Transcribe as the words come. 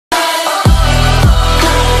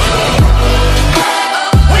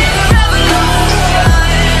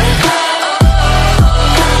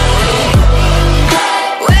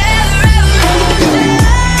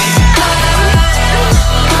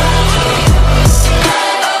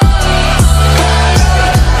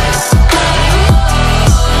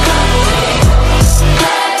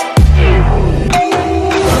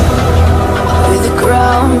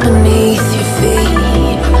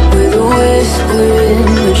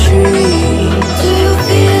tree. Do you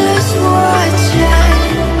feel us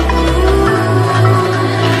watching?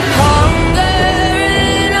 Hunger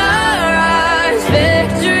in our eyes,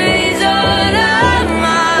 victories on our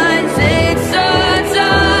minds. It's our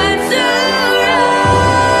time to rise.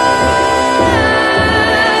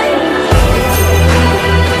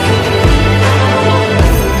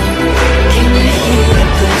 Can you hear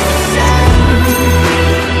the sound?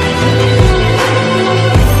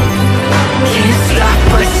 Can't stop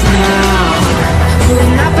us now.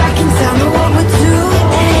 We're not backing down on what we're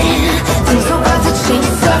doing. Things are about to change,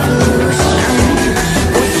 it's revolution.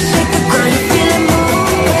 Once you shake the ground, you feel it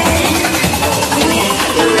moving. We're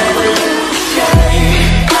the revolution.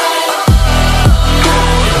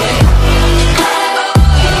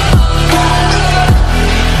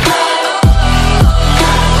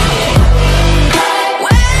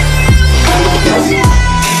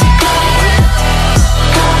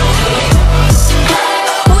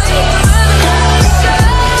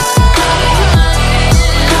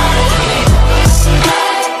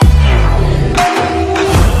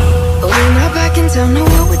 We're not backing down on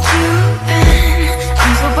what we're doing.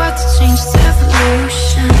 Things are about to change, it's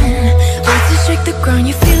evolution. Once you shake the ground,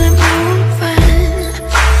 you feel it moving.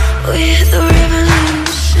 We're the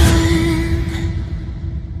revolution.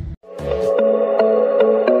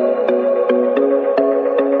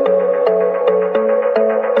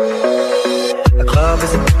 The club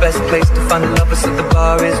isn't the best place to find the lovers, so the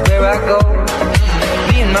bar is where I go.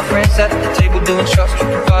 Me and my friends at the table doing shots,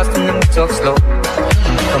 tripping fast and then we talk slow.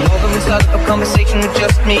 Come over and start up a conversation with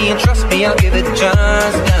just me, and trust me, I'll give it a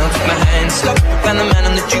chance. Down, take my hand, stop, and the man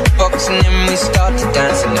on the jukebox, and then we start to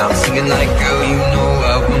dance. And I'm singing like, girl, you know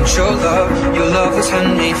I want your love. Your love was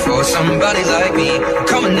handmade for somebody like me.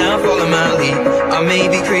 Come on now, follow my lead. I may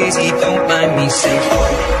be crazy, don't mind me. Say,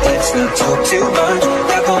 boy, let's not talk too much.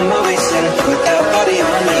 Grab on my waist and put that body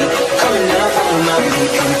on me. Come on now, follow my lead.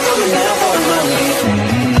 Come on now, follow my lead.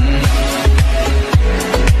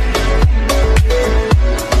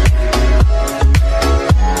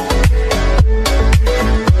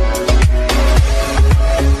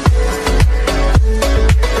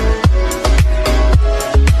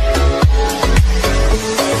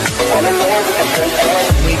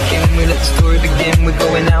 We let the story begin. We're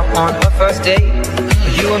going out on our first date.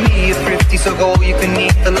 You and me are thrifty, so go all you can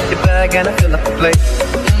eat. Fill up your bag and I fill up the plate.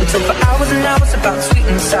 We talk for hours and hours about sweet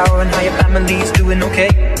and sour and how your family's doing okay.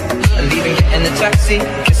 And leaving, getting a taxi,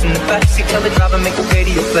 kissing the backseat, tell the driver make the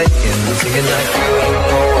radio play. And we're singing like, girl, you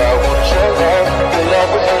know I want your love. Your love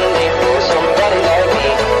was handmade for somebody like me.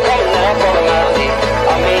 Come now, follow my lead.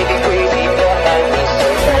 I may be crazy, but I need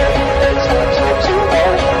some friend. Let's not talk too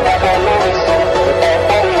much. Like I know it's so good, that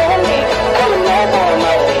body on me. Come now, follow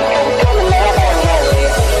my lead. Come now, follow my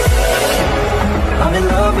lead. I'm in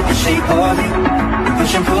love with the shape of you.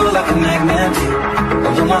 Push and pull like a magnet do.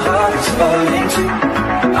 Although my heart is falling too.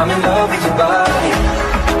 I'm in love with your body.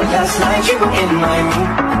 Last night you were in my room,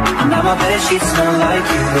 and now my bedsheets smell like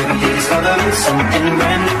you. Every day discovering something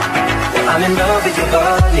brand new. I'm in love with your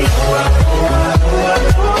body.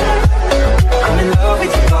 I'm in love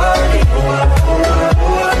with your body.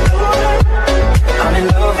 I'm in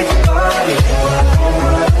love with your body.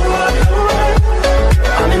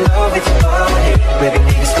 I'm in love with your body. Every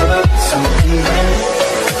day discovering something brand new.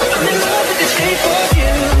 I'm in love with the shape of you.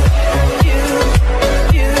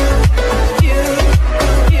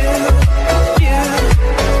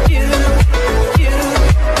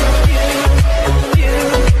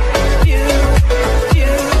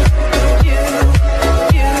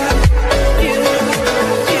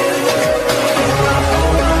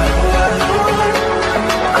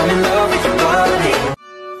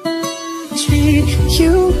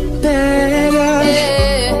 You better.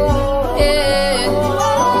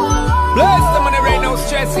 Bless them on the rain, no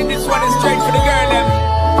stressing. This one is straight for the girl, them.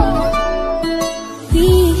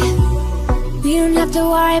 We don't have to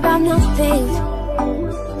worry about nothing.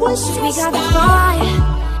 We got the fire,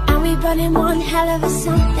 and we burning one hell of a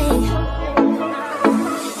something.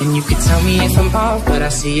 And you could tell me if I'm off, but I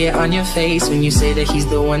see it on your face when you say that he's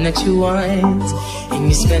the one that you want. And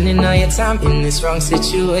you're spending all your time in this wrong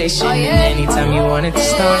situation. And anytime you want it to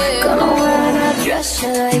start, Gonna wear that dress you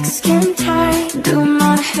like skin tight. Do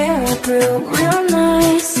my hair up real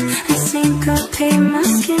nice. And syncopate my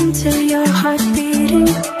skin till your heart beating.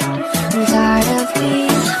 I'm tired of being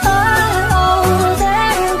oh,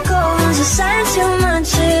 there it goes. I sang too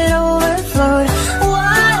much, it overflowed.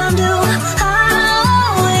 What do I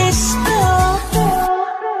always spill?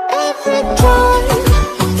 Every time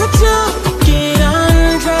the two get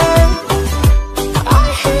undressed, I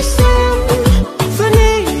hear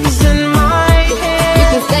symphonies in my head. You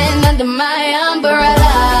can stand under my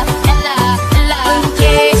umbrella.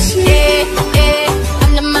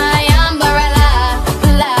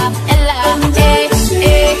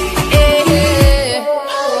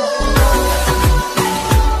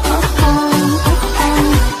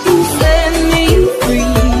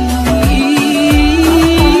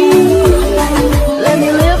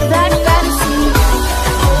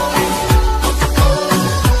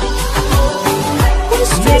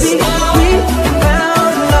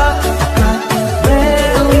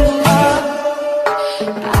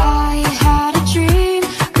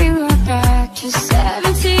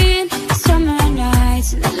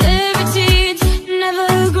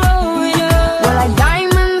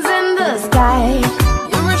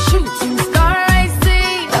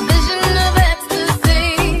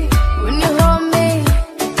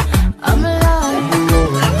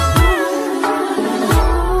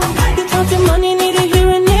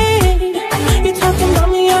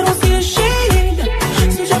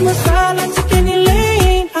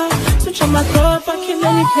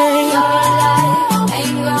 anything. Your life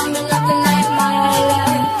ain't gonna be nothing like my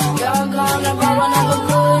life. You're gonna go and have a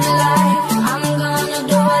good life. I'm gonna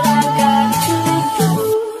do what I got to do.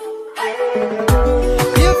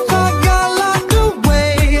 If I got locked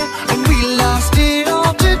away and we lost it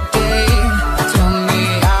all today, tell me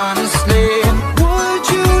honestly, would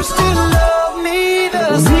you still love me the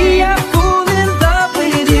same? I fall in love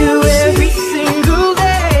with you every single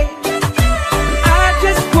day. I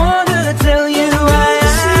just wanna tell you I am.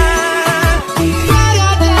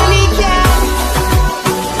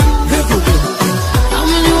 I'm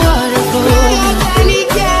in your waterfall.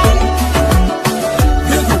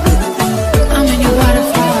 I'm in your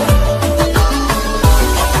waterfall.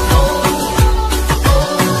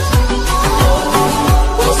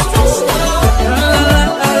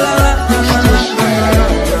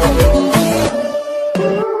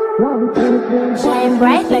 Shine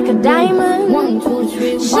bright like a diamond. 1, 2,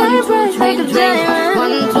 3. Shine bright like a diamond.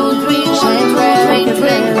 1, 2, 3. Shine bright like a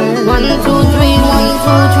diamond. 1, 2, 3. 1,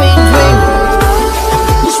 2, 3. Drink.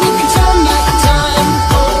 Wish we could turn back time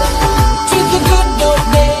to the good old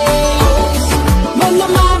days when the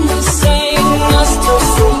mind was sane, us to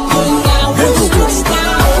sleep, but now we're stressed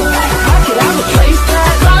out. I could have a place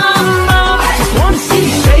that I just wanna see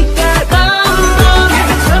you shake that Give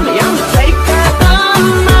it to me, I'ma take that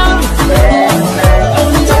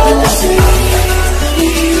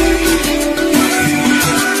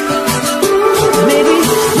Maybe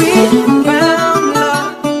we found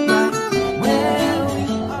love right where we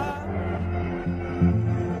are.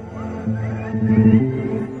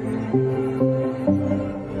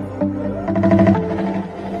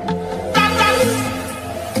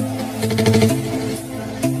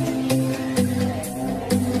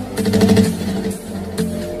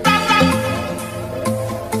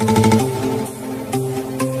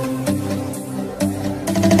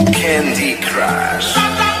 Candy Crush.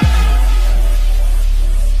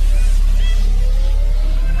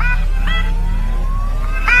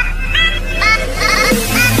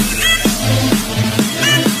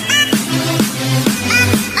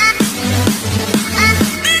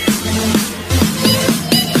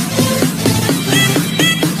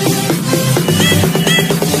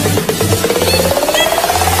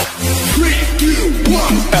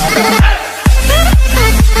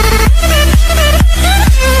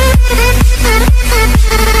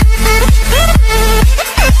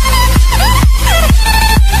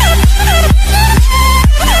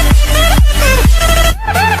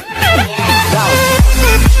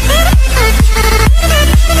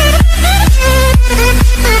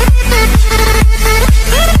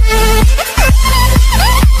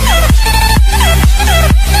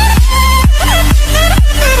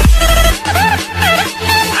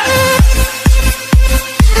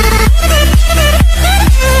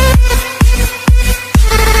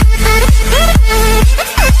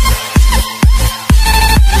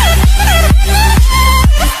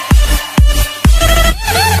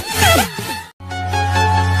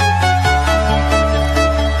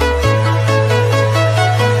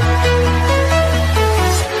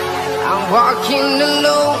 Walking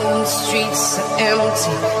alone, the streets are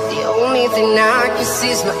empty. The only thing I can see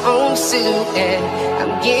is my own silhouette.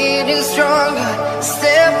 I'm getting stronger,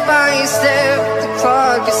 step by step. The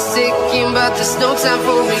clock is ticking, but there's no time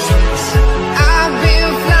for regrets. I've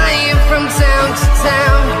been flying from town to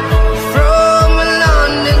town, from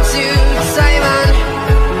London to Taiwan.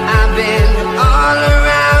 I've been all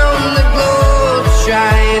around the globe,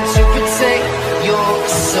 trying to protect your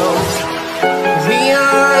soul. We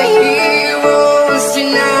are heroes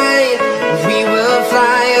tonight. We will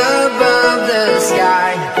fly above the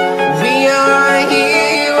sky. We are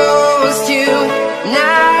heroes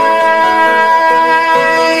tonight.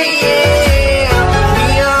 Yeah. We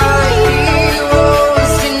are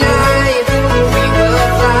heroes tonight. We will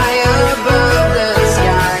fly above the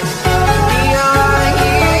sky. We are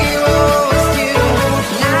heroes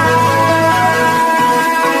tonight.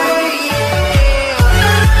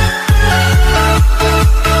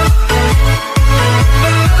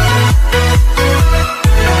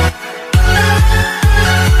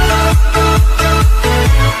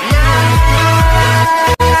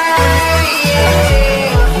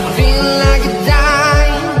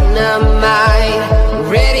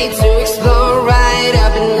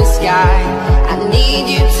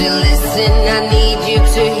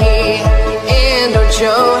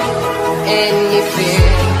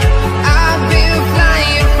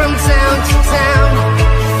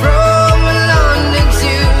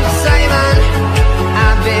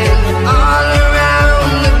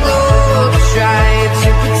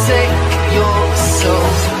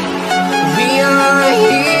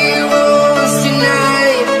 Tonight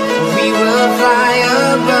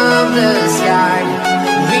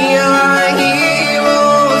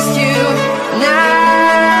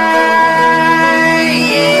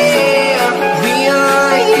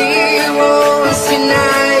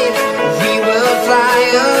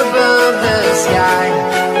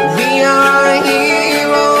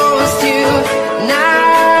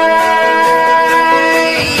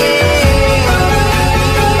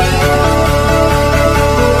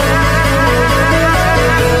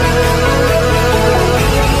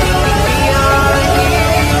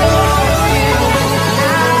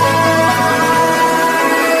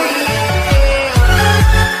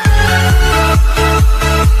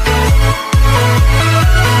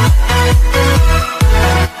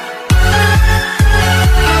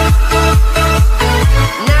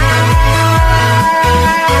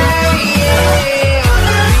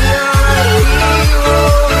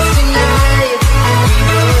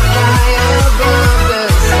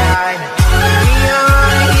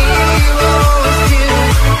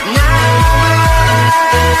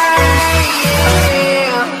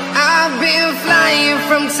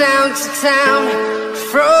town,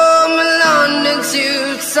 from London to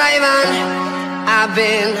Taiwan. I've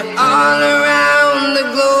been all around the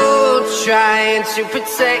globe trying to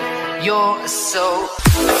protect your soul.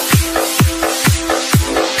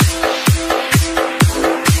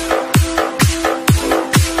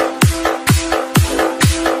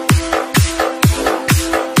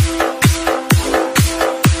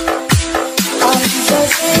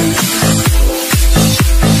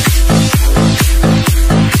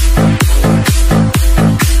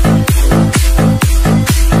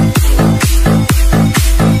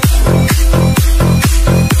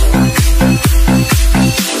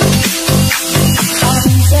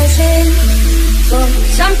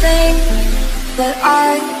 That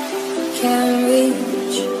I can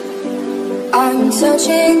reach. I'm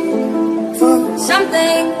searching for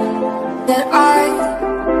something that I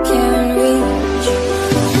can reach.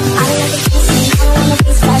 I like a piece, I want a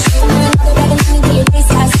piece, flash. Another dragon, let me be your face,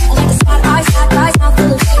 guys. I like the spot eyes, now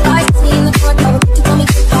full of fake lies. Me in the door, never to tell me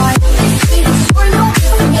goodbye. It's for no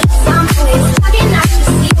reason, make some noise. Talking at you,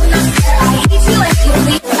 see when I'm there. I hate you like you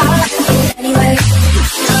leave, but I like to do it anyway.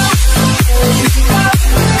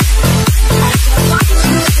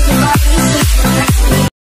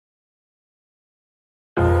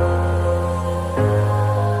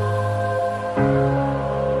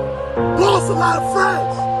 Lost a lot of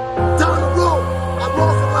friends down the road. I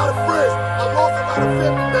lost a lot of friends. I lost a lot of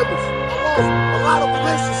family members. I lost a lot of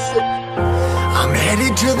relationships. I'm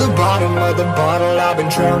headed to the bottom of the bottle. I've been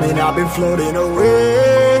drowning, I've been floating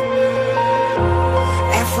away.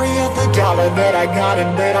 Every other dollar that I got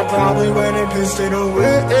in bed, I probably went and pissed it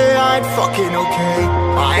away. I ain't fucking okay,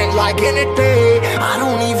 I ain't liking it, babe. I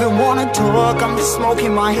don't even wanna talk, I'm just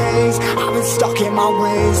smoking my haze. I've been stuck in my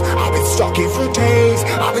ways, I've been stuck in for days.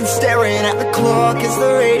 I've been staring at the clock as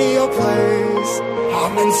the radio plays.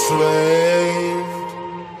 I'm enslaved.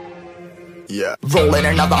 Yeah, rolling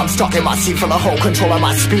another, I'm stuck in my seat for the whole control of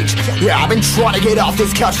my speech. Yeah, I've been trying to get off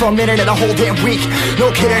this couch for a minute and a whole damn week.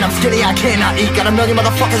 No kidding, I'm skinny, I cannot eat. Got a million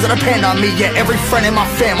motherfuckers that depend on me. Yeah, every friend in my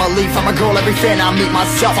family, from a girl, every fan I meet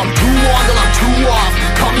myself. I'm too on till I'm too off.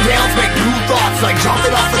 Come down to make new thoughts, like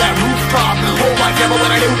jumping off of that rooftop. Whole life never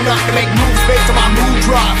when I do nothing to make moves based on my mood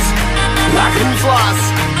drops. Like who's lost?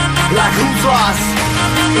 Like who's lost?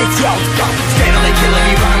 It's yo, steadily killing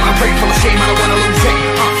me, running my brain full of shame, I don't wanna lose it.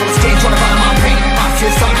 Full of stage, trying to find my pain. I see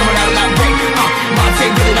the sun coming out of that rain. My day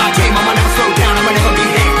really not tame, I'ma never slow down, I'ma never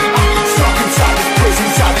behave. Stuck inside this prison,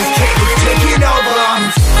 inside this cage, it's taking over.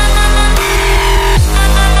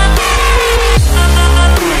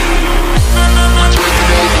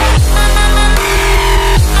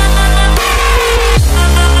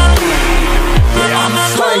 Yeah, I'm a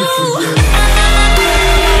slave for you.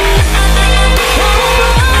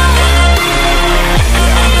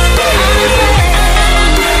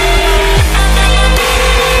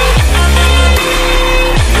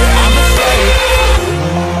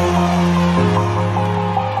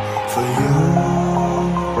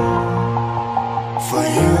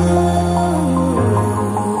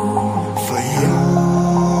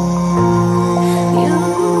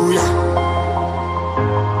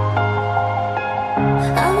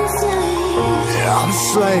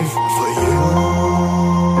 Slave for you.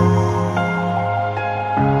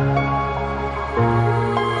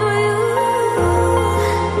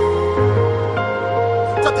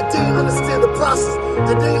 Thought they didn't understand the process.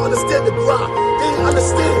 They didn't understand the grind. They didn't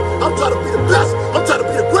understand. I'm trying to be the best. I'm trying to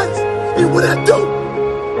be the greatest. And what I do?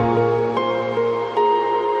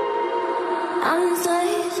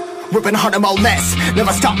 Ripping harder, more less.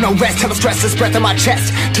 Never stop, no rest. Till the stress is breath in my chest.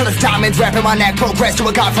 Till it's diamonds wrapping my neck. Progress to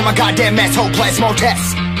a god from a goddamn mess. Hopeless, more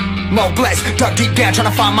tests. More blessed. Dug deep down trying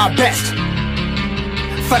to find my best.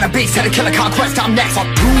 Find a beast, had to kill a conquest. I'm next. I'm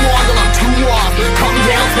too on till I'm too off. Come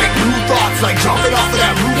down, make new thoughts. Like jumping off of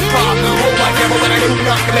that rooftop. Whole life never when I do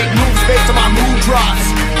nothing to make moves based on my mood drops.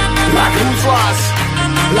 Like who's lost?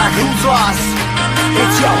 Like who's lost?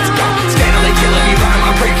 It's yo, steadily killing me, running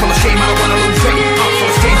my brain full of shame, I don't wanna lose it. I'm full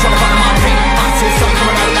of stage, trying to find my pain. I see the sun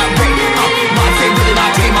coming out of that rain. My day really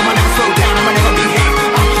not tame, I'ma never slow down, I'ma never behave.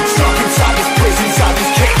 Stuck inside this prison, inside this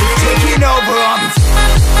cage, it's taking over.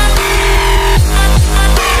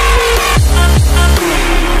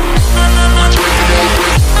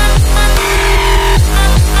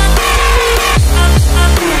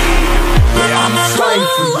 Yeah, I'm a slave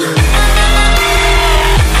for you.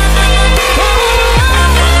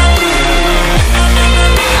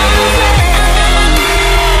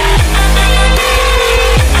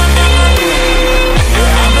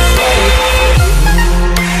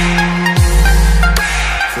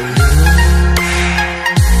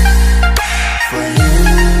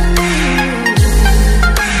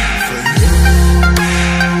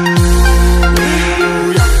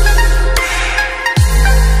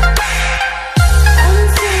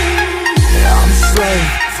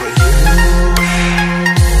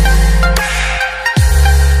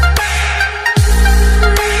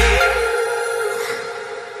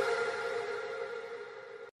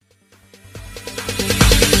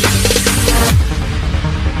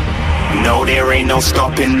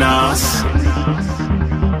 stopping us.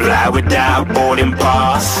 Fly without boarding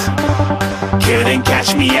pass. Couldn't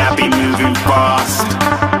catch me, I'll be moving fast.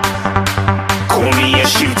 Call me a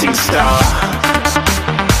shooting star.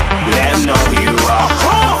 Let 'em know who you are.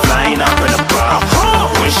 Flying up in a bar.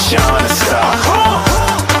 Wish on a star.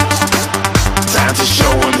 Time to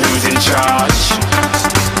show 'em who's in charge.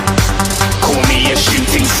 Call me a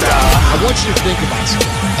shooting star. I want you to think about something.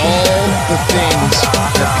 All the things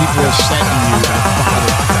that people are sending you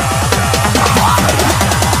that bother you.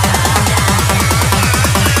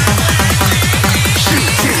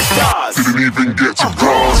 Shooting stars. Didn't even get to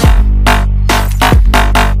cross.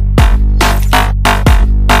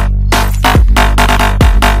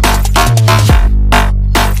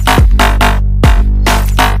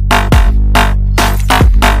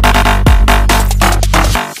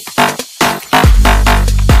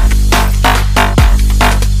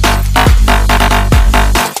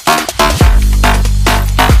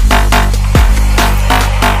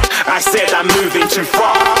 I'm moving too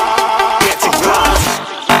far. Get to glass.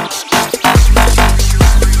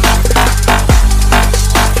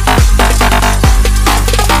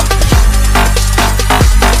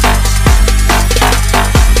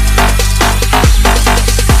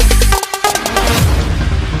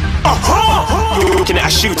 Looking at a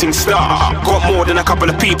shooting star. Got more than a couple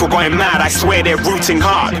of people going mad. I swear they're rooting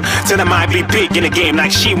hard. Tell them I'd be big in the game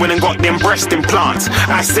like she went and got them breast implants.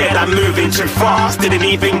 I said I'm moving too fast. Didn't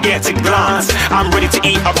even get to glance. I'm ready to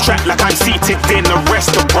eat up track like I'm seated in a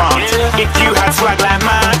restaurant. If you had swag like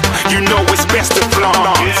mine, you know it's best to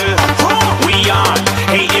flaunt. We aren't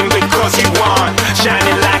hating because you want.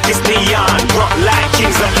 Shining like it's neon. Rock like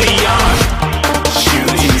kings of Leon.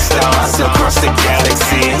 Shooting stars across the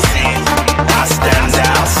galaxy. I stand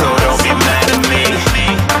out, so don't be mad at me.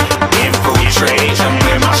 Infiltrate, I'm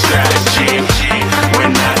with my strategy.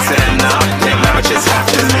 When I turn up, then I just have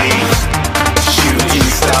to leave. Shooting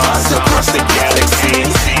stars across the galaxy.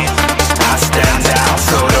 I stand out,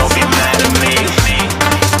 so don't be mad at me.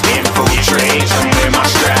 Infiltrate, I'm with my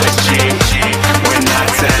strategy. When I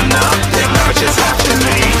turn up, then I just have to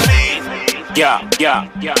leave. Yeah,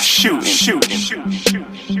 shooting. Yeah, shooting.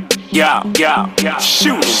 Yeah,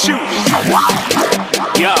 shooting.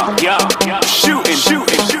 Yeah,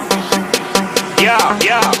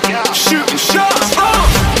 shooting shots.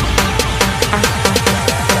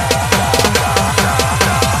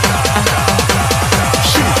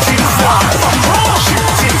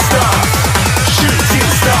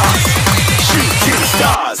 Shooting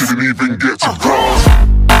stars. Didn't even get to cross.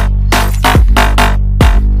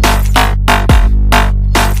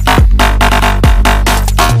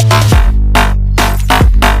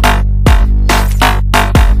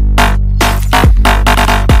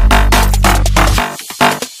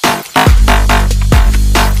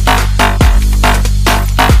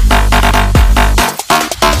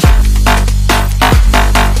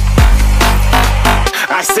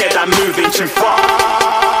 I said I'm moving too far.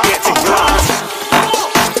 Get to glass.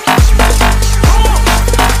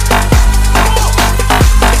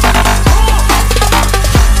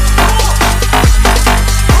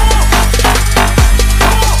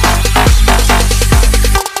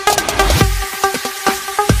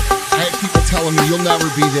 I had people telling me, you'll never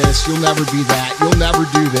be this, you'll never be that, you'll never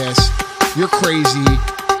do this, you're crazy.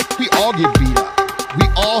 We all get beat up. We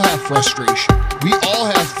all have frustration. We all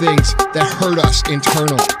have things that hurt us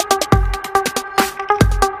internally.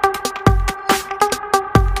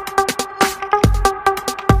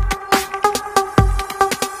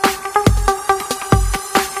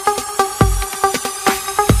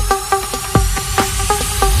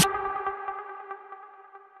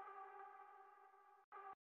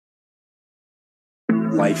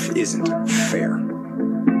 Life isn't fair,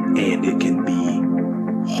 and it can be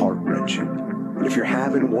heart-wrenching. But if you're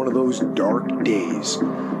having one of those dark days,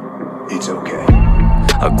 it's okay.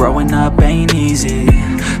 Growing up ain't easy.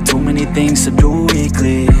 Too many things to do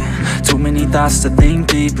weekly. Too many thoughts to think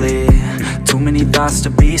deeply. Too many thoughts to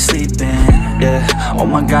be sleeping. Yeah, oh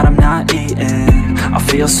my God, I'm not eating. I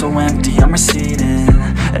feel so empty, I'm receding.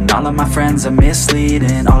 And all of my friends are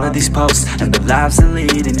misleading. All of these posts and the lives they're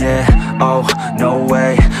leading. Yeah, oh, no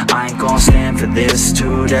way, I ain't gonna stand for this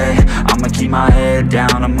today. I'ma keep my head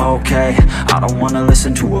down, I'm okay. I don't wanna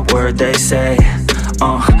listen to a word they say.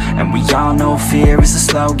 And we all know fear is a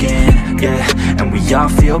slogan, yeah. And we all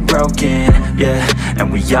feel broken, yeah.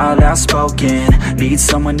 And we all outspoken. Need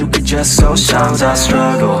someone who could just so sometimes I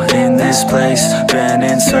struggle in this place. Been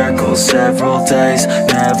in circles several days,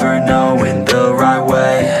 never knowing the right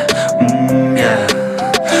way, yeah.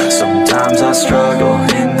 Sometimes I struggle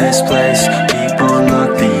in this place. People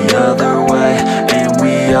look the other way, and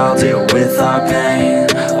we all deal with our pain.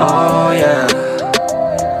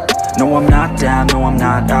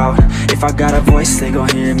 If I got a voice, they gon'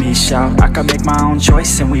 hear me shout. I can make my own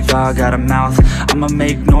choice and we've all got a mouth. I'ma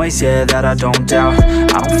make noise, yeah, that I don't doubt.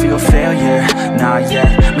 I don't feel failure, not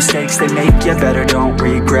yet. Mistakes they make, you better don't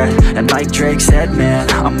regret. And like Drake said, man,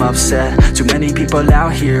 I'm upset. Too many people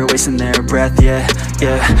out here wasting their breath, yeah,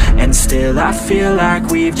 yeah. And still I feel like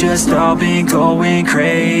we've just all been going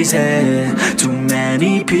crazy. Too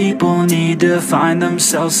many people need to find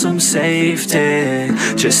themselves some safety.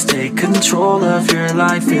 Just take control of your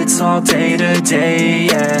life, it's all day to day,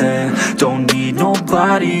 yeah. Don't need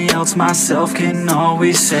nobody else, myself can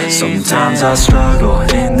always save. Sometimes I struggle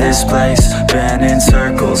in this place, been in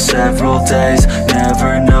circles several days,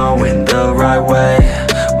 never knowing the right way,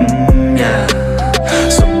 yeah.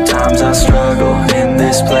 Sometimes I struggle in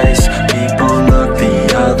this place, people look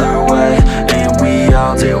the other way, and we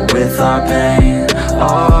all deal with our pain,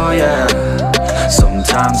 oh yeah.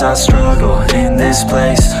 Sometimes I struggle in this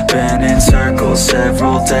place, been in circles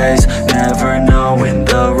several days, never knowing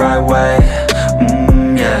the right way,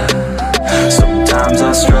 yeah. Sometimes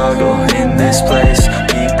I struggle in this place,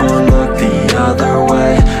 people look the other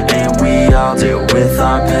way, and we all deal with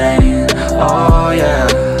our pain, oh yeah.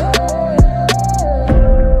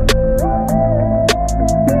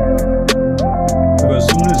 But as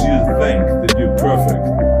soon as you think that you're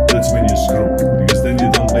perfect, that's when you're screwed, because then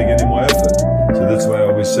you don't make any more effort. So that's why I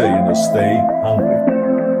always say, you know, stay hungry.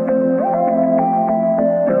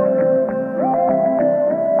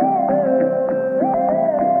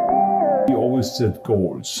 You always set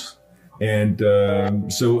goals. And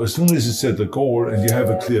so as soon as you set the goal and you have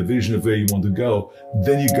a clear vision of where you want to go,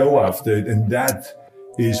 then you go after it. And that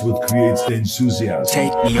is what creates the enthusiasm.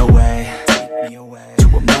 Take me away to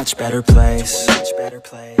a much better place.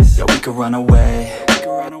 Yeah, we could run away.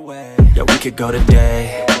 Yeah, we could go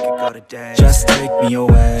today. Just take me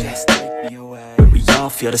away where we all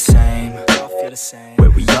feel the same,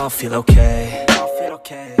 where we all feel okay,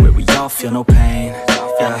 where we all feel no pain,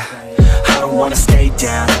 yeah. I don't wanna stay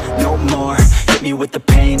down no more. Hit me with the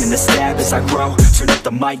pain and the stab as I grow. Turn up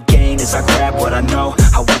the mic gain as I grab what I know.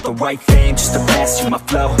 I want the right fame just to pass you my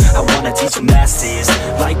flow. I wanna teach the masses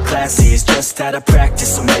like classes, just out of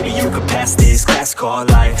practice, so maybe you could pass this class called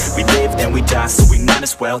life. We live then we die, so we might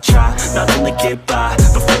as well try. Not only get by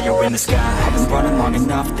before you're in the sky. I've been running long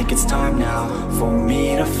enough, think it's time now for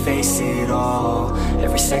me to face it all.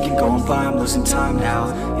 Every second going by, I'm losing time now.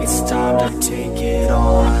 It's time to take it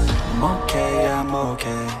on. I'm okay, I'm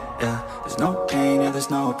okay, yeah. There's no pain, yeah, there's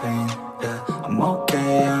no pain, yeah. I'm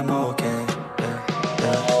okay, I'm okay, yeah,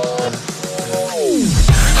 yeah, yeah.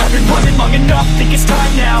 I've been running long enough, think it's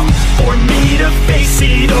time now for me to face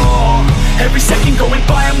it all. Every second going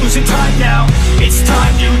by, I'm losing time now. It's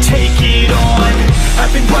time you take it on.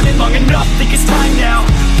 I've been running long enough, think it's time now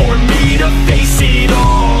for me to face it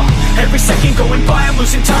all. Every second going by, I'm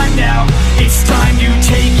losing time now. It's time you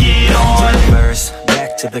take it on.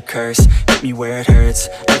 Back to the curse, hit me where it hurts.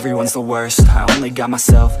 Everyone's the worst, I only got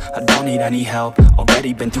myself. I don't need any help,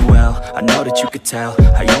 already been through hell. I know that you could tell,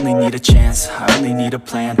 I only need a chance, I only need a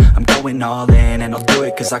plan. I'm going all in, and I'll do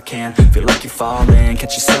it cause I can. Feel like you're falling,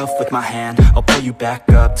 catch yourself with my hand. I'll pull you back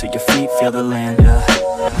up till your feet feel the land, yeah.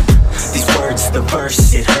 These words, the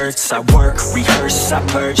verse, it hurts. I work, rehearse, I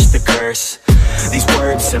purge the curse. These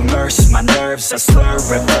words immerse my nerves, I slur,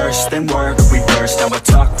 reverse, then work, reverse. Now I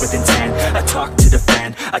talk with intent, I talk to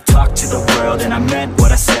defend, I talk to the world and I meant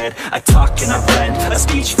what I said. I talk and I blend, a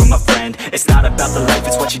speech from a friend. It's not about the life,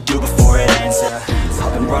 it's what you do before it ends, yeah.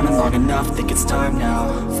 I've been running long enough, think it's time now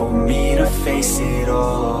for me to face it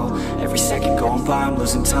all. Every second going by, I'm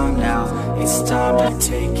losing time now. It's time to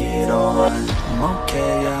take it on. I'm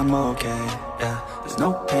okay, I'm okay, yeah. There's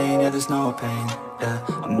no pain, yeah, there's no pain, yeah.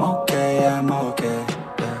 I'm okay, I'm okay,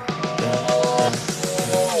 yeah, yeah, yeah.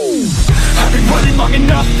 I've been running long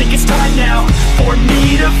enough, think it's time now for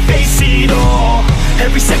me to face it all.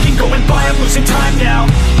 Every second going by, I'm losing time now.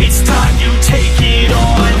 It's time you take it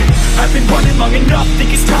on. I've been running long enough,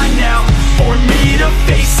 think it's time now for me to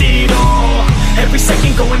face it all. Every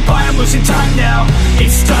second going by, I'm losing time now.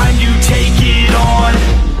 It's time you take it on.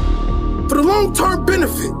 For the long-term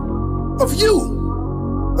benefit of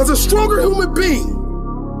you as a stronger human being,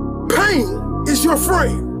 pain is your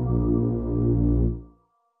friend.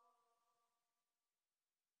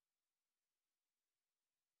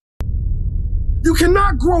 You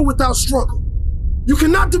cannot grow without struggle. You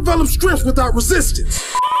cannot develop strength without resistance,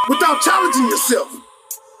 without challenging yourself.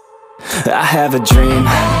 I have a dream,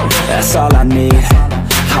 that's all I need.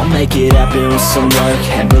 I'll make it happen with some work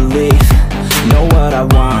and belief. Know what I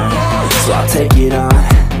want, so I'll take it on.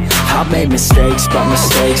 I've made mistakes, but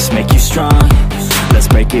mistakes make you strong. Let's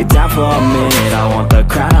break it down for a minute. I want the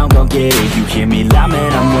crown, I'm gon' get it. You hear me loud,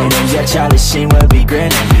 man, I'm winning, yeah. yeah, Charlie Sheen will be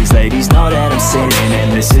grinning. These ladies know that I'm sinning,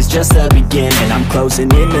 and this is just the beginning. I'm closing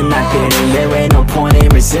in the night inning, there ain't no point in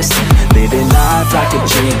resisting. Living life like a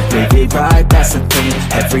dream, live it right, that's the thing.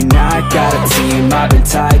 Every night got a team, I've been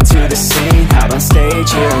tied to the scene. Out on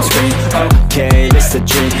stage, here on screen, okay, it's a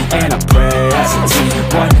dream. And I pray as a team,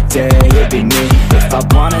 one day it'll be me. If I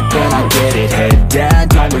want it, then I get it. Head down,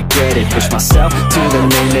 don't regret it. Push myself to the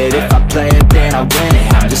limit. If I play it, then I win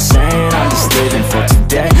it. I'm just saying, I'm just living for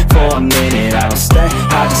today, for a minute. I don't stay,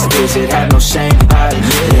 I just visit, have no shame, I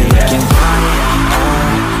admit it. Looking right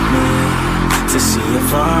at me to see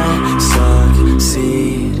if I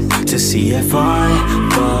succeed, to see if I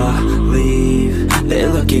believe. They're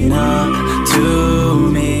looking up to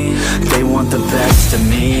me. They want the best of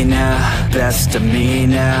me now, best of me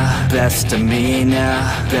now, best of me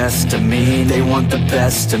now, best of me. They want the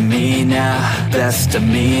best of me now, best of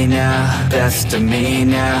me now, best of me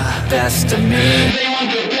now, best of me. They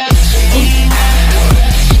want the best of me now.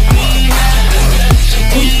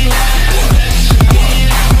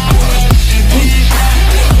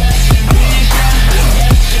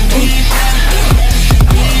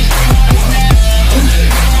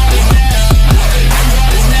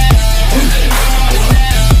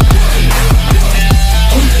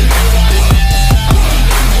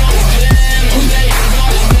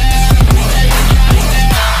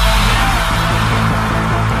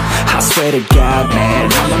 Swear to God,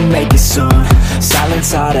 man, I'ma make it soon.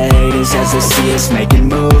 Silence all the haters as they see us making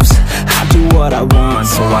moves. I do what I want,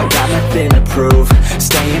 so I got nothing to prove.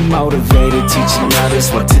 Staying motivated, teaching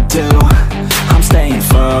others what to do. I'm staying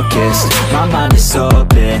focused, my mind is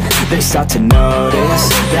open. They start to notice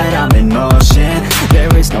that I'm in motion.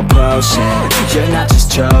 There is no potion, you're not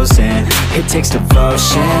just chosen. It takes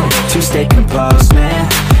devotion to stay composed, man.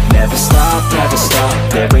 Never stop,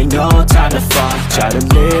 there ain't no time to fall. Try to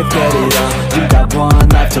live, get it all, you got one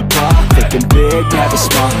life to ball. Thinking big, never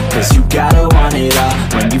small, cause you gotta want it all.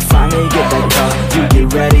 When you finally get that call, you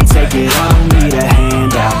get ready, take it on. Need a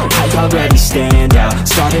handout, I already stand out.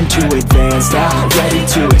 Starting to advance now, ready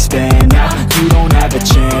to expand now. You don't have a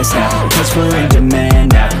chance now, cause we're in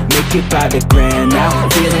demand now. Make it by the grand now,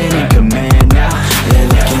 feeling in command now. They're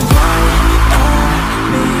looking right at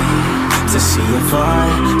me to see if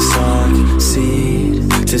I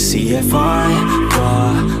succeed, to see if I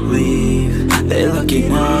believe. They're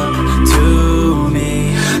looking up to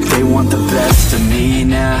me. They want the best of me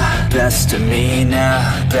now, best of me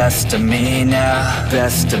now, best of me now,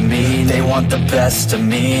 best of me. They want the best of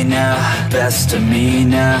me now, best of me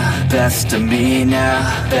now, best of me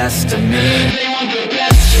now, best of me. They want the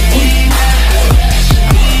best of me now.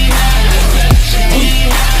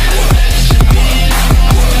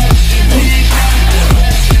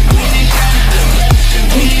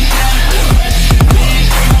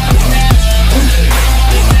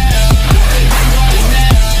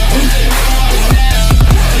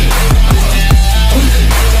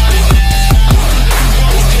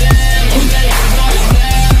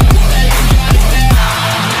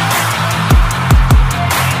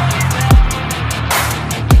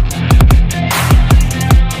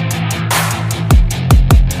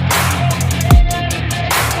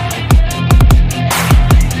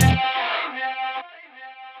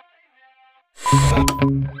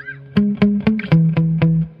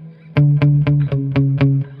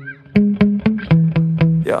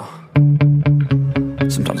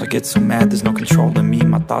 Sometimes I get so mad, there's no control in me.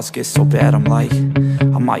 My thoughts get so bad, I'm like,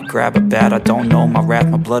 I might grab a bat, I don't know. My wrath,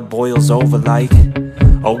 my blood boils over like,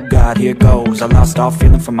 oh God, here goes. I lost all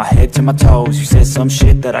feeling from my head to my toes. You said some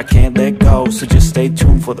shit that I can't let go, so just stay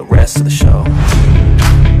tuned for the rest of the show.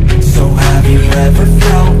 So have you ever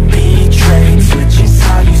felt betrayed? Switches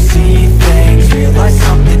how you see things, realize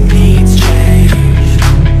something needs change.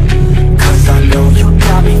 Cause I know you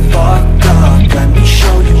got me fucked up, let me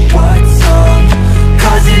show you what's up.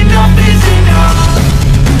 Cause enough is enough.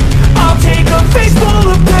 I'll take a face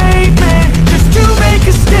full of pavement just to make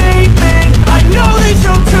a statement. I know there's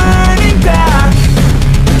no turning back.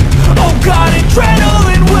 Oh God,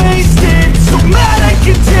 adrenaline wasted, so mad I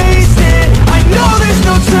can taste it. I know there's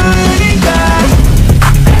no turning back.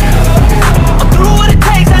 I'll do what it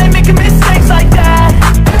takes, I ain't making mistakes like that.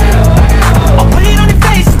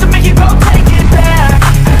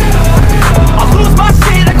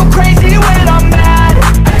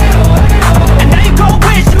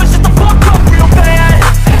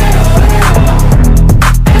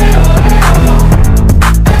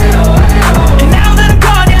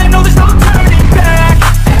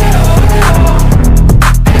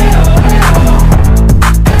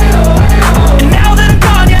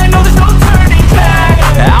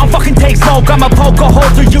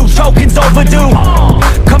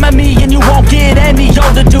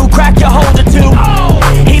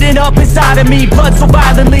 inside of me, blood so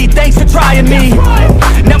violently, thanks for trying me.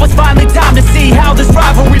 Now it's finally time to see how this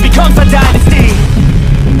rivalry becomes a dynasty.